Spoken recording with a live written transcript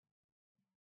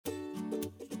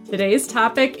Today's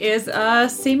topic is a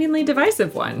seemingly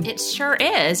divisive one. It sure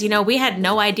is. We had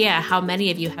no idea how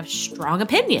many of you have strong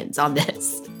opinions on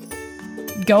this.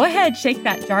 Go ahead, shake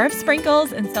that jar of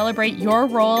sprinkles and celebrate your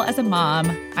role as a mom.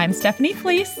 I'm Stephanie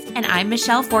Fleece. And I'm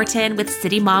Michelle Fortin with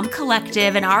City Mom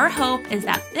Collective. And our hope is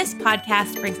that this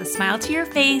podcast brings a smile to your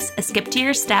face, a skip to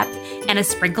your step, and a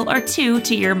sprinkle or two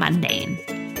to your mundane.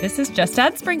 This is Just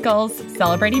Add Sprinkles,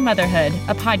 Celebrating Motherhood,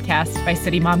 a podcast by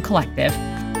City Mom Collective.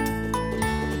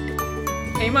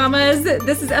 Hey, mamas.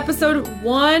 This is episode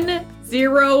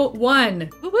 101.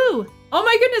 Woo-woo. Oh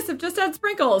my goodness, of Just Add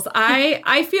Sprinkles.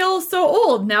 I feel so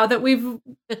old now that we've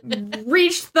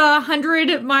reached the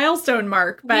 100 milestone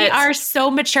mark. But we are so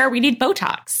mature. We need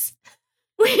Botox.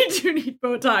 We do need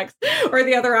Botox. Or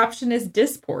the other option is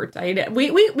Dysport.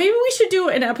 Maybe we should do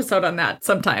an episode on that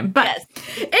sometime. But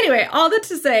Anyway, all that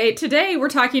to say, today we're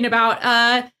talking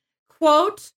about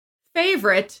quote,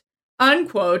 favorite,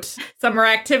 unquote, summer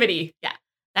activity. Yeah.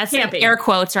 That's camping. Air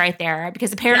quotes right there,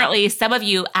 because apparently some of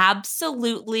you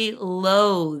absolutely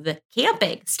loathe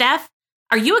camping. Steph,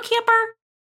 are you a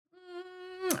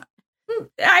camper?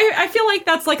 I feel like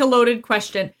that's like a loaded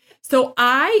question. So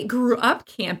I grew up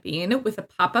camping with a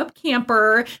pop-up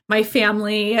camper. My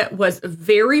family was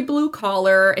very blue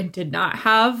collar and did not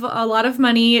have a lot of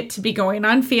money to be going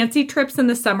on fancy trips in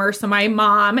the summer. So my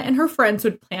mom and her friends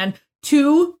would plan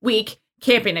 2-week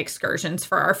camping excursions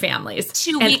for our families.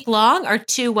 2 week long or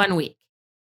 1 week?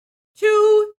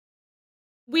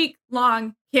 2-week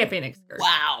long camping excursions.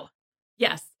 Wow.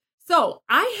 Yes. So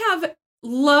I have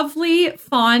lovely,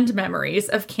 fond memories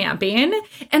of camping,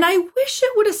 and I wish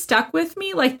it would have stuck with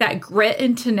me like that grit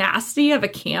and tenacity of a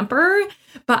camper,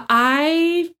 but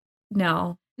I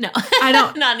don't.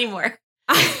 Not anymore.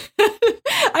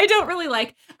 I don't really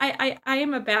like, I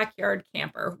am a backyard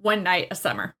camper one night a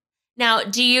summer. Now,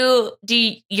 do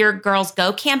your girls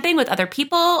go camping with other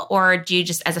people, or do you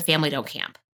just as a family don't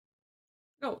camp?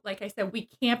 No, like I said, we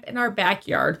camp in our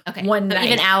backyard So one night.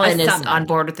 even Alan is on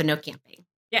board with the no camping.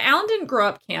 Yeah, Alan didn't grow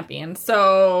up camping,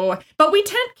 but we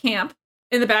tent camp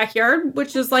in the backyard,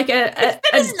 which is like that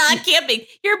is not camping.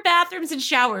 Your bathrooms and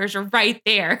showers are right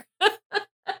there.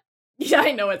 Yeah,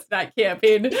 I know it's not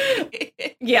camping.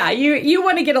 Yeah, you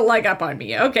want to get a leg up on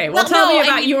me. Okay, well tell me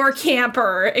about your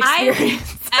camper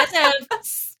experience. As of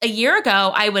a year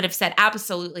ago, I would have said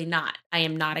absolutely not. I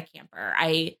am not a camper.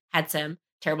 I had some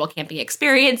terrible camping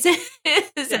experiences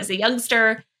as a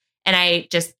youngster, and I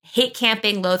just hate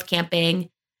camping, loathe camping.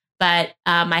 But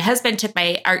my husband took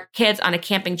our kids on a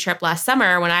camping trip last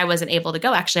summer when I wasn't able to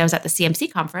go. Actually, I was at the CMC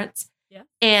conference. Yeah.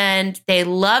 And they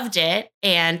loved it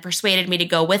and persuaded me to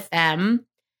go with them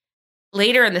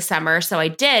later in the summer. So I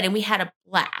did, and we had a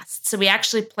blast. So we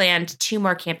actually planned 2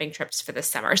 more camping trips for this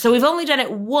summer. So we've only done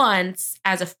it once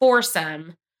as a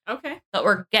foursome. Okay. But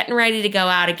we're getting ready to go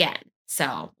out again.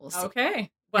 So we'll see.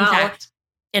 Okay. Well,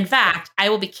 in fact, I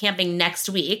will be camping next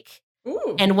week.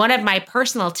 Ooh. And one of my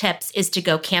personal tips is to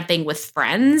go camping with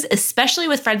friends, especially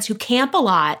with friends who camp a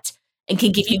lot and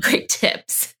can give you great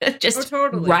tips. Just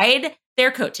ride their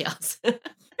coattails.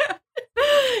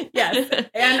 Yes.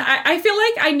 And I feel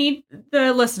like I need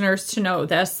the listeners to know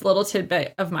this little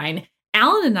tidbit of mine.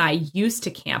 Alan and I used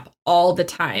to camp all the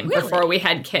time before we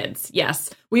had kids. Yes.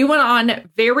 We went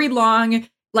on very long,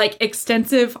 like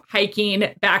extensive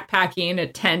hiking,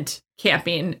 backpacking, tent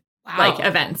camping, like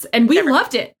events. And we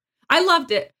loved it. I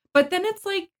loved it. But then it's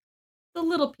like the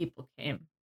little people came.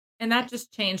 And that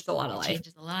just changed a lot of life.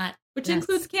 Changes a lot. Which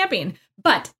includes camping.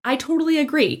 But I totally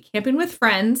agree. Camping with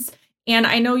friends. And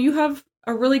I know you have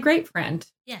a really great friend.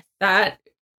 Yes. That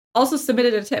also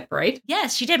submitted a tip, right?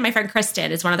 Yes, she did. My friend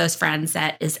Kristen is one of those friends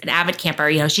that is an avid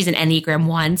camper. She's an Enneagram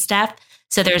 1 Steph.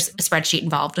 So there's a spreadsheet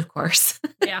involved, of course.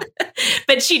 Yeah.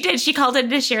 But she did. She called in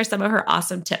to share some of her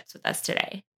awesome tips with us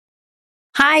today.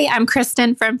 Hi, I'm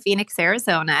Kristen from Phoenix,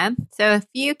 Arizona. So a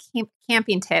few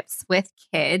camping tips with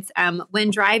kids.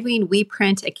 When driving, we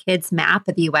print a kid's map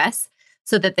of the U.S.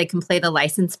 so that they can play the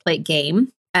license plate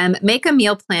game. Make a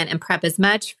meal plan and prep as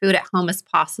much food at home as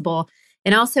possible.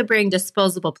 And also bring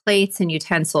disposable plates and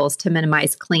utensils to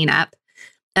minimize cleanup.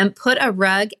 Put a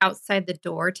rug outside the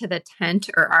door to the tent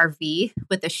or RV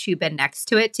with a shoe bin next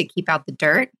to it to keep out the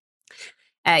dirt.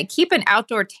 Keep an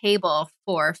outdoor table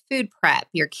for food prep,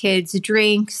 your kids'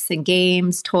 drinks and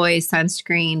games, toys,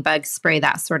 sunscreen, bug spray,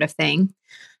 that sort of thing.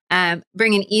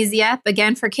 Bring an easy up,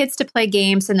 again, for kids to play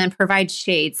games, and then provide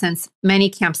shade since many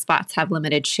camp spots have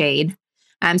limited shade.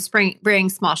 Bring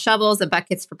small shovels and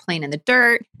buckets for playing in the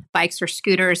dirt, bikes or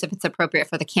scooters if it's appropriate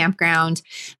for the campground,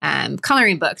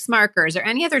 coloring books, markers, or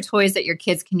any other toys that your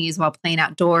kids can use while playing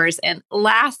outdoors. And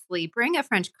lastly, bring a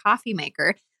French coffee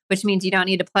maker, which means you don't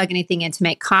need to plug anything in to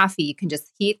make coffee. You can just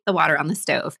heat the water on the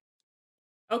stove.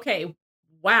 Okay.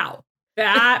 Wow.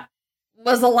 That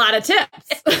was a lot of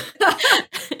tips.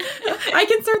 I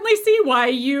can certainly see why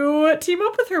you team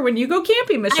up with her when you go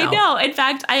camping, Michelle. I know. In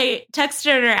fact, I texted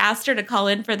her and asked her to call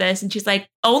in for this, and she's like,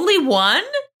 "Only one?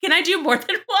 Can I do more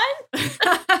than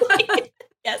one?"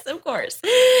 Yes, of course.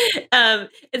 And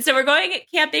so we're going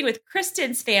camping with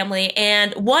Kristen's family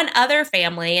and one other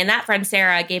family, and that friend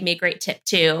Sarah gave me a great tip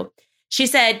too. She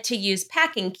said to use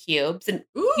packing cubes, and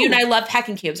you and I love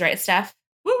packing cubes, right, Steph?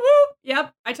 Woo woo!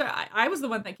 Yep, I was the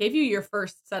one that gave you your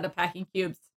first set of packing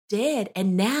cubes. Did,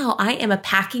 and now I am a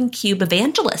packing cube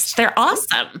evangelist. They're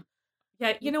awesome.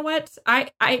 Yeah, you know what? I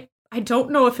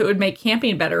don't know if it would make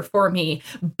camping better for me,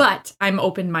 but I'm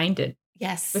open-minded.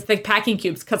 Yes, with the packing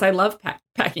cubes because I love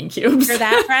packing cubes. For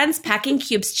that, friends, packing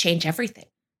cubes change everything.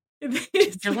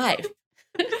 Change your life.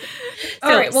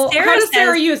 All right. Well, how does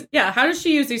Sarah use? Yeah, how does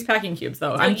she use these packing cubes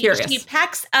though? I'm curious. She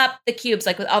packs up the cubes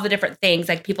like with all the different things,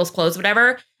 like people's clothes,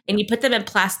 whatever, and you put them in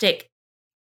plastic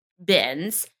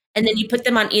bins. And then you put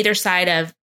them on either side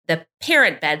of the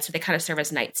parent bed, so they kind of serve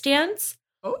as nightstands.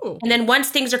 Oh. And then once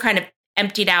things are kind of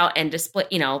emptied out and display,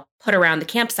 put around the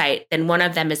campsite, then one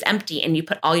of them is empty, and you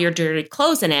put all your dirty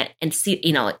clothes in it and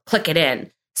click it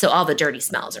in, so all the dirty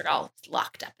smells are all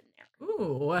locked up in there.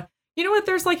 Ooh, you know what?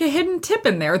 There's like a hidden tip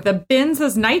in there. The bins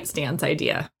as nightstands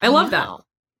idea. I love that.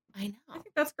 I know. I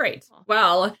think that's great.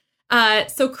 Well.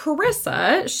 So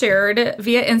Carissa shared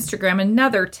via Instagram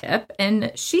another tip,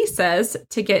 and she says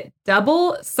to get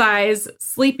double size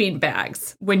sleeping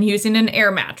bags when using an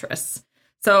air mattress.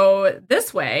 So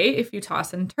this way, if you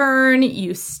toss and turn,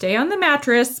 you stay on the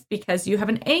mattress because you have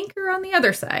an anchor on the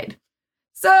other side.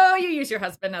 So you use your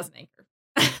husband as an anchor.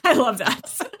 I love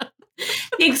that.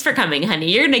 Thanks for coming,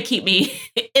 honey. You're going to keep me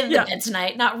in the bed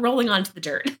tonight, not rolling onto the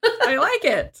dirt. I like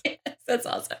it. Yes, that's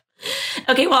awesome.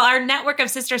 Okay, well, our network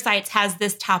of sister sites has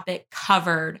this topic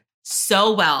covered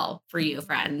so well for you,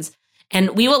 friends.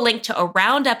 And we will link to a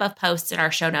roundup of posts in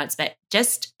our show notes, but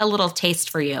just a little taste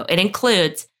for you. It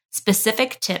includes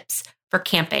specific tips for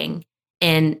camping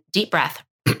in deep breath.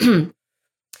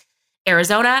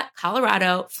 Arizona,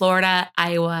 Colorado, Florida,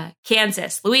 Iowa,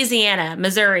 Kansas, Louisiana,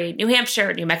 Missouri, New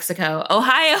Hampshire, New Mexico,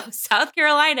 Ohio, South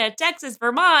Carolina, Texas,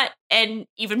 Vermont, and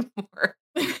even more.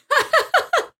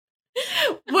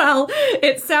 Well,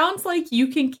 it sounds like you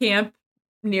can camp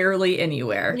nearly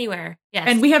anywhere. Anywhere, yes.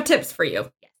 And we have tips for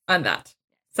you on that.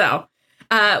 So,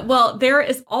 well, there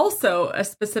is also a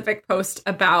specific post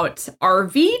about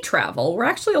RV travel. We're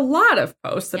actually a lot of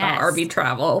posts about RV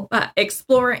travel,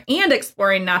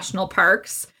 exploring national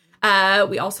parks.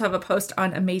 We also have a post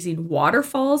on amazing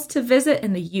waterfalls to visit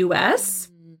in the U.S.,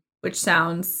 which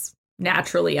sounds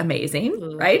naturally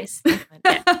amazing, right?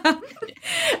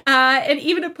 And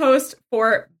even a post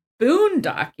for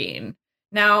boondocking.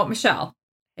 Now, Michelle,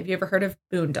 have you ever heard of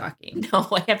boondocking? No,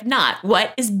 I have not.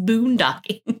 What is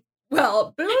boondocking?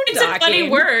 Well, boondocking. It's a funny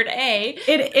word, eh?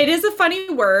 It is a funny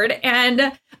word,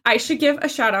 and I should give a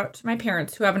shout out to my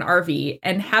parents who have an RV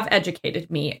and have educated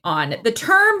me on the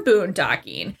term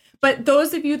boondocking. But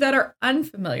those of you that are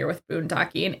unfamiliar with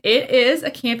boondocking, it is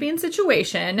a camping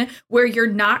situation where you're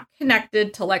not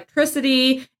connected to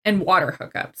electricity and water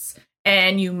hookups,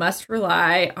 and you must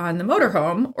rely on the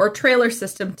motorhome or trailer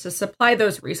system to supply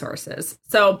those resources.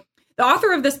 So the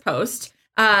author of this post,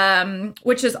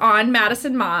 which is on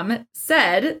Madison Mom,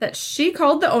 said that she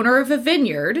called the owner of a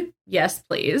vineyard. Yes,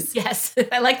 please. Yes,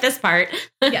 I like this part.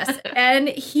 Yes. And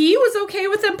he was okay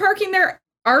with them parking their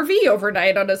RV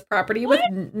overnight on his property with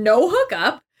no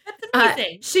hookup. That's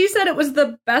amazing. She said it was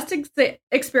the best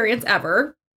experience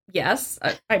ever. Yes.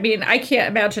 I mean, I can't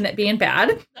imagine it being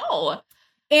bad. No.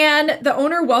 And the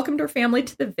owner welcomed her family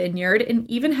to the vineyard and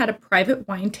even had a private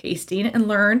wine tasting and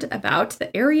learned about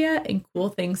the area and cool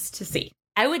things to see.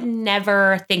 I would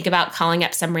never think about calling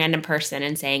up some random person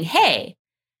and saying, hey,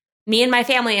 me and my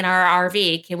family in our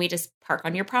RV, can we just park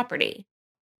on your property?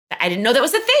 I didn't know that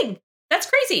was a thing. That's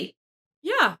crazy.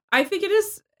 Yeah, I think it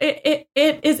is. It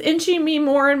is inching me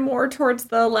more and more towards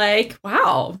the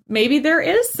wow, maybe there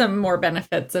is some more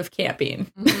benefits of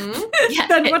camping than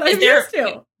what I'm used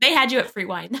to. They had you at free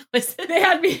wine. They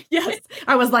had me. Yes,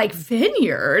 I was like,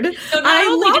 vineyard. So not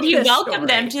only did he welcome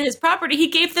them to his property, he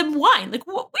gave them wine. Like,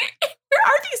 where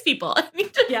are these people? I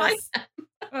need to find them.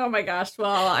 Oh my gosh.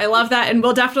 Well, I love that, and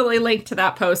we'll definitely link to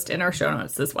that post in our show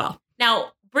notes as well.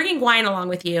 Now, bringing wine along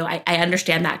with you, I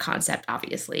understand that concept,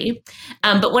 obviously.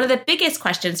 But one of the biggest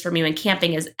questions for me when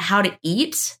camping is how to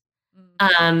eat,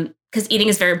 because eating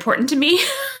is very important to me.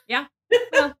 Yeah,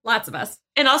 well, lots of us.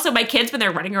 And also my kids, when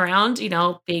they're running around,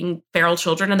 being feral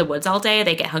children in the woods all day,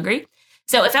 they get hungry.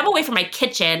 So if I'm away from my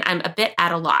kitchen, I'm a bit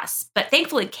at a loss. But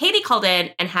thankfully, Katie called in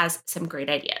and has some great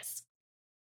ideas.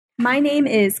 My name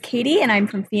is Katie, and I'm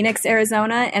from Phoenix,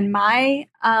 Arizona. And my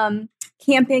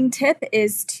camping tip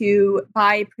is to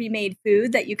buy pre-made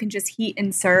food that you can just heat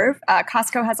and serve.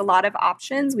 Costco has a lot of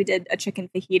options. We did a chicken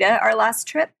fajita our last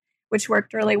trip, which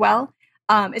worked really well.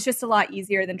 It's just a lot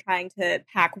easier than trying to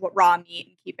pack raw meat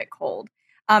and keep it cold.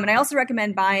 And I also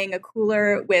recommend buying a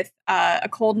cooler with a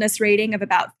coldness rating of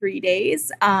about 3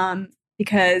 days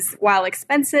because while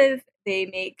expensive, they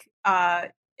make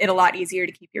it a lot easier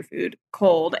to keep your food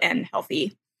cold and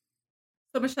healthy.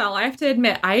 So, Michelle, I have to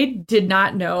admit, I did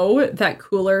not know that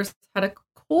coolers had a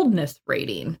coldness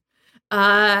rating.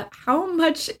 How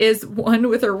much is one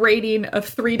with a rating of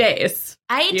 3 days?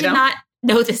 I did not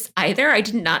know this either. I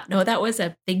did not know that was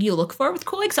a thing you look for with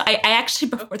cooling. So I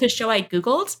actually, before the show, I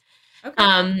Googled. Okay.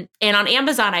 And on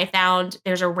Amazon, I found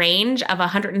there's a range of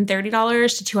 $130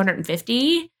 to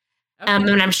 $250. Okay.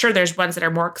 And I'm sure there's ones that are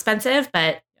more expensive,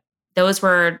 but those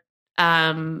were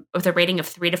with a rating of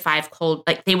 3 to 5 cold.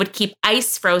 Like they would keep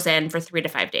ice frozen for 3 to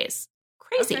 5 days.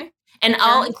 Crazy. Okay. And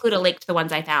I'll include a link to the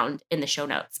ones I found in the show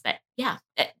notes. But yeah,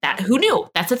 who knew?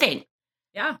 That's a thing.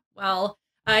 Yeah. Well,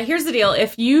 here's the deal.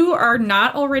 If you are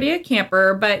not already a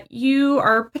camper, but you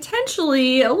are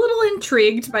potentially a little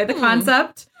intrigued by the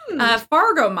concept,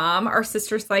 Fargo Mom, our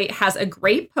sister site, has a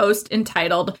great post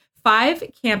entitled 5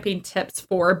 Camping Tips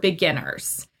for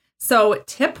Beginners. So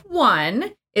tip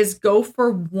 1 is go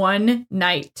for one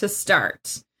night to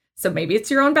start. So maybe it's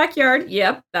your own backyard.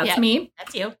 Yep, that's me.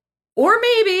 That's you. Or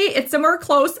maybe it's somewhere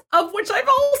close, of which I've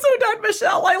also done,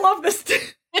 Michelle. I love this.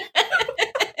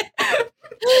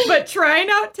 But trying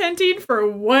out tenting for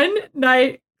one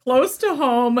night close to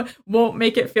home won't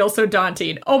make it feel so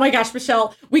daunting. Oh my gosh,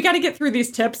 Michelle, we got to get through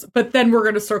these tips, but then we're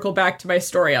going to circle back to my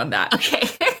story on that. Okay.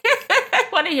 I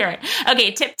want to hear it. Okay,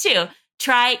 tip 2,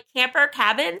 try camper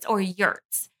cabins or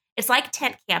yurts. It's like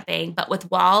tent camping, but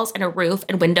with walls and a roof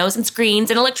and windows and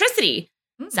screens and electricity.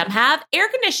 Some have air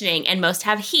conditioning and most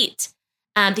have heat.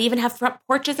 They even have front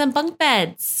porches and bunk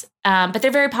beds, but they're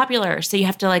very popular. So you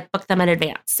have to book them in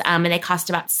advance. And they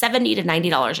cost about $70 to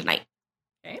 $90 a night.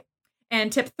 Okay.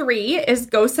 And tip 3 is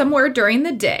go somewhere during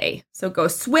the day. So go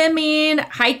swimming,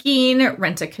 hiking,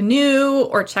 rent a canoe,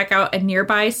 or check out a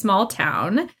nearby small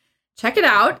town. Check it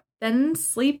out, then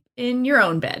sleep in your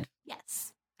own bed.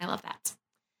 Yes, I love that.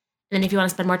 And then if you want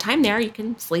to spend more time there, you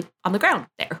can sleep on the ground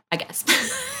there, I guess.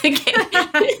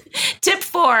 Tip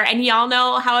 4, and y'all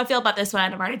know how I feel about this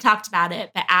one. I've already talked about it,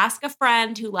 but ask a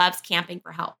friend who loves camping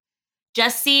for help.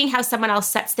 Just seeing how someone else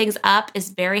sets things up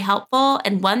is very helpful.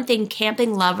 And one thing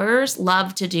camping lovers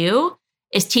love to do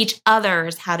is teach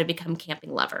others how to become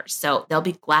camping lovers. So they'll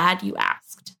be glad you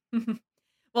asked.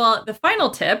 Well, the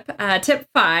final tip, tip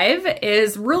 5,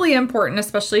 is really important,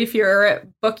 especially if you're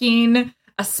booking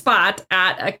a spot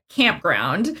at a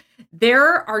campground.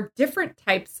 There are different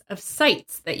types of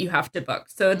sites that you have to book.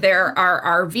 So there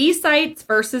are RV sites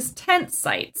versus tent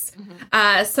sites.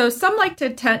 So some like to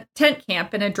tent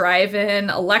camp in a drive-in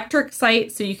electric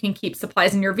site so you can keep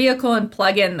supplies in your vehicle and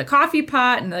plug in the coffee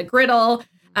pot and the griddle.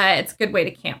 It's a good way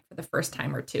to camp for the first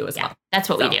time or two as well. That's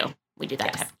what we do. We do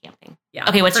that type of camping. Yeah.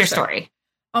 Okay, what's your story?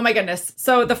 Oh my goodness.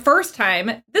 So the first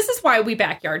time, this is why we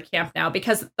backyard camp now,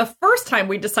 because the first time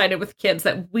we decided with kids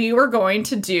that we were going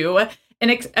to do a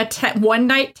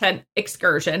one-night tent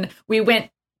excursion, we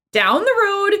went down the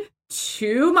road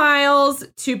 2 miles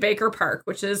to Baker Park,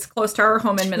 which is close to our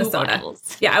home in Minnesota. 2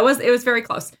 miles. Yeah, it was very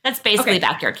close. That's basically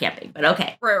backyard camping, but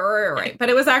okay. Right. But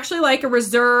it was actually like a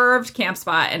reserved camp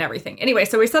spot and everything. Anyway,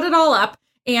 so we set it all up.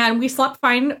 And we slept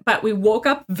fine, but we woke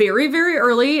up very, very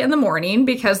early in the morning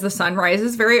because the sun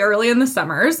rises very early in the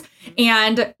summers.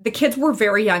 And the kids were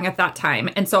very young at that time.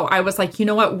 And so I was like, you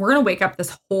know what? We're going to wake up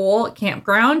this whole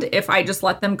campground if I just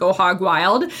let them go hog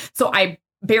wild. So I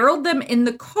barreled them in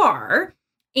the car.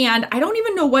 And I don't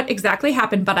even know what exactly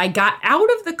happened, but I got out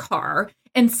of the car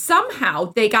and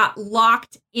somehow they got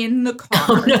locked in the car.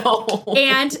 Oh, no.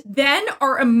 And then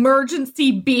our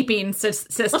emergency beeping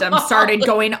system started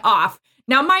going off.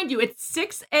 Now, mind you, it's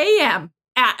 6 a.m.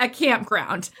 at a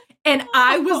campground, and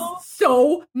I was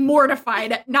so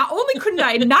mortified. Not only couldn't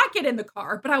I not get in the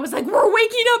car, but I was like, we're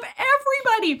waking up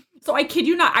everybody. So I kid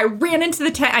you not, I ran into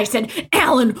the tent. I said,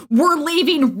 Alan, we're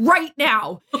leaving right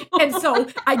now. And so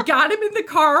I got him in the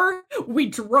car. We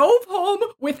drove home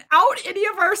without any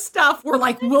of our stuff. We're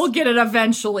like, we'll get it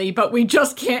eventually, but we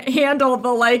just can't handle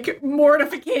the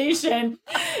mortification.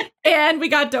 And we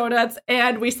got donuts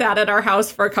and we sat at our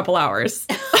house for a couple hours.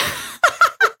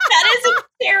 That is a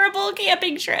terrible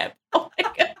camping trip. Oh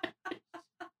my God.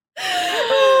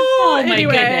 Oh my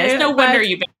goodness. No wonder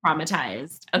you've been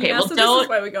traumatized. Okay, yeah, well, so don't. This is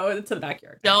why we go into the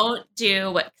backyard. Don't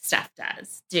do what Steph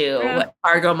does. Do what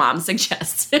Fargo mom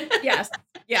suggests. Yes.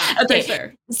 Yeah. Okay. For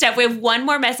sure. Steph, we have one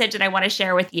more message that I want to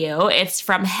share with you. It's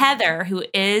from Heather, who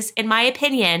is, in my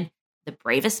opinion, the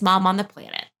bravest mom on the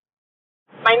planet.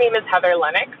 My name is Heather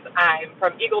Lennox. I'm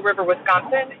from Eagle River,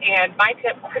 Wisconsin, and my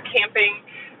tip for camping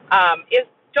is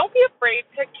don't be afraid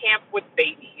to camp with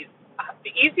babies.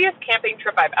 The easiest camping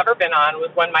trip I've ever been on was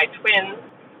when my twins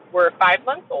were 5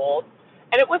 months old,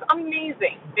 and it was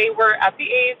amazing. They were at the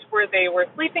age where they were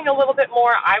sleeping a little bit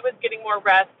more. I was getting more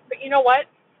rest, but you know what?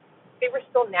 They were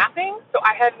still napping, so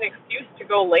I had an excuse to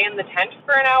go lay in the tent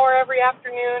for an hour every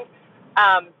afternoon.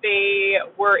 They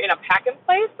were in a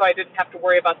pack-and-play, so I didn't have to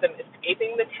worry about them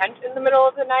escaping the tent in the middle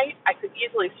of the night. I could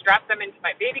easily strap them into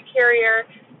my baby carrier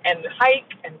and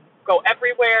hike and go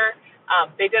everywhere.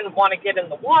 They didn't want to get in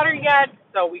the water yet,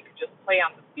 so we could just play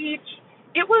on the beach.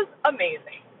 It was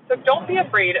amazing. So don't be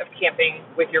afraid of camping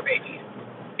with your babies.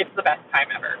 It's the best time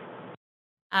ever.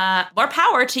 More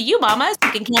power to you, mamas.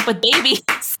 You can camp with babies.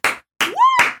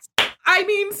 What? I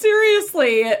mean,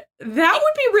 seriously, that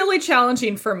would be really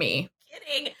challenging for me.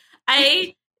 Kidding.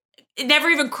 It never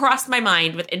even crossed my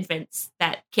mind with infants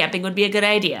that camping would be a good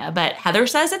idea, but Heather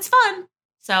says it's fun.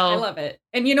 So I love it.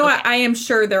 And you know what? I am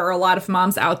sure there are a lot of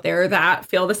moms out there that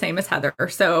feel the same as Heather.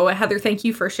 So Heather, thank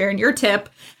you for sharing your tip.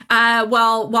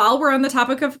 Well, while we're on the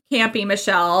topic of camping,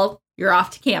 Michelle, you're off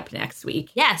to camp next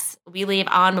week. Yes, we leave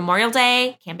on Memorial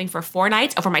Day, camping for 4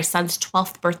 nights over my son's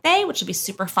 12th birthday, which will be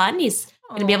super fun. He's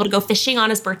going to be able to go fishing on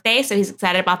his birthday, so he's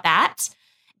excited about that.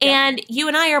 Yep. And you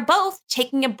and I are both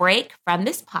taking a break from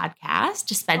this podcast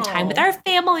to spend time with our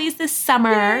families this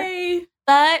summer. Yay.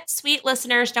 But sweet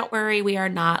listeners, don't worry, we are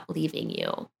not leaving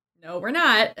you. No, we're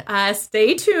not.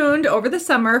 Stay tuned over the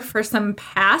summer for some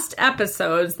past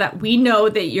episodes that we know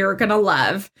that you're going to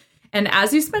love. And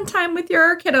as you spend time with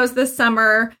your kiddos this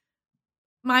summer,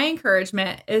 my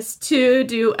encouragement is to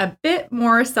do a bit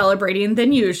more celebrating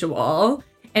than usual,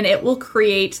 and it will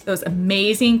create those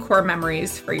amazing core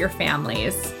memories for your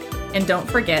families. And don't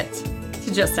forget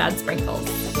to just add sprinkles.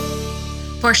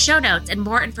 For show notes and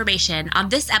more information on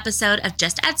this episode of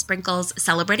Just Add Sprinkles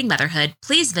Celebrating Motherhood,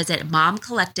 please visit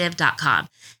momcollective.com.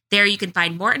 There you can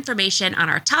find more information on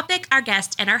our topic, our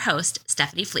guest, and our host,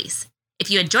 Stephanie Fleece.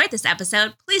 If you enjoyed this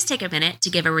episode, please take a minute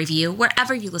to give a review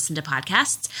wherever you listen to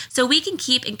podcasts so we can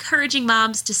keep encouraging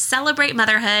moms to celebrate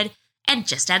motherhood and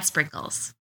just add sprinkles.